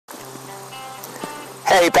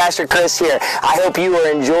Hey, Pastor Chris here. I hope you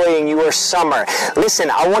are enjoying your summer.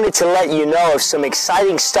 Listen, I wanted to let you know of some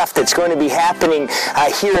exciting stuff that's going to be happening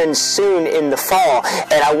here and soon in the fall,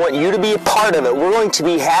 and I want you to be a part of it. We're going to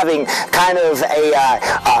be having kind of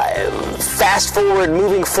a fast forward,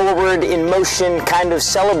 moving forward in motion, kind of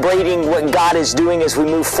celebrating what God is doing as we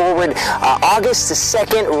move forward. August the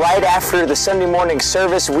 2nd, right after the Sunday morning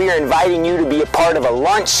service, we are inviting you to be a part of a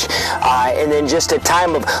lunch, and then just a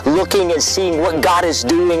time of looking and seeing what God is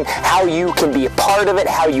doing, how you can be a part of it,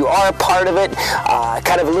 how you are a part of it,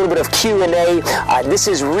 kind of a little bit of Q&A. This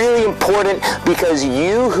is really important because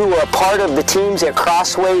you who are a part of the teams at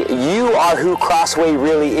CrossWay, you are who CrossWay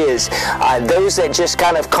really is. Those that just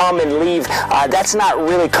kind of come and leave, that's not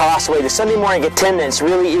really CrossWay. The Sunday morning attendance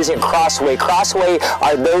really isn't CrossWay. CrossWay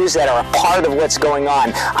are those that are a part of what's going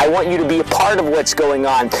on. I want you to be a part of what's going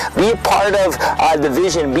on. Be a part of the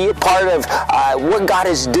vision. Be a part of what God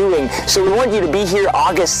is doing. So we want you to be here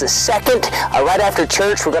August the 2nd, right after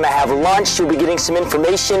church. We're going to have lunch. You'll be getting some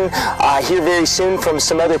information here very soon from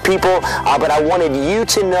some other people, but I wanted you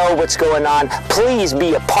to know what's going on. Please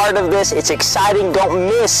be a part of this. It's exciting. Don't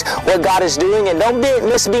miss what God is doing, and don't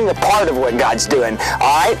miss being a part of what God's doing. All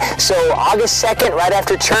right? So August 2nd, right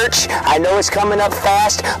after church. I know it's coming up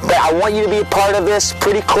fast, but I want you to be a part of this.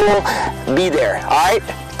 Pretty cool. Be there. All right?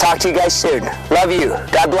 Talk to you guys soon. Love you.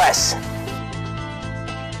 God bless.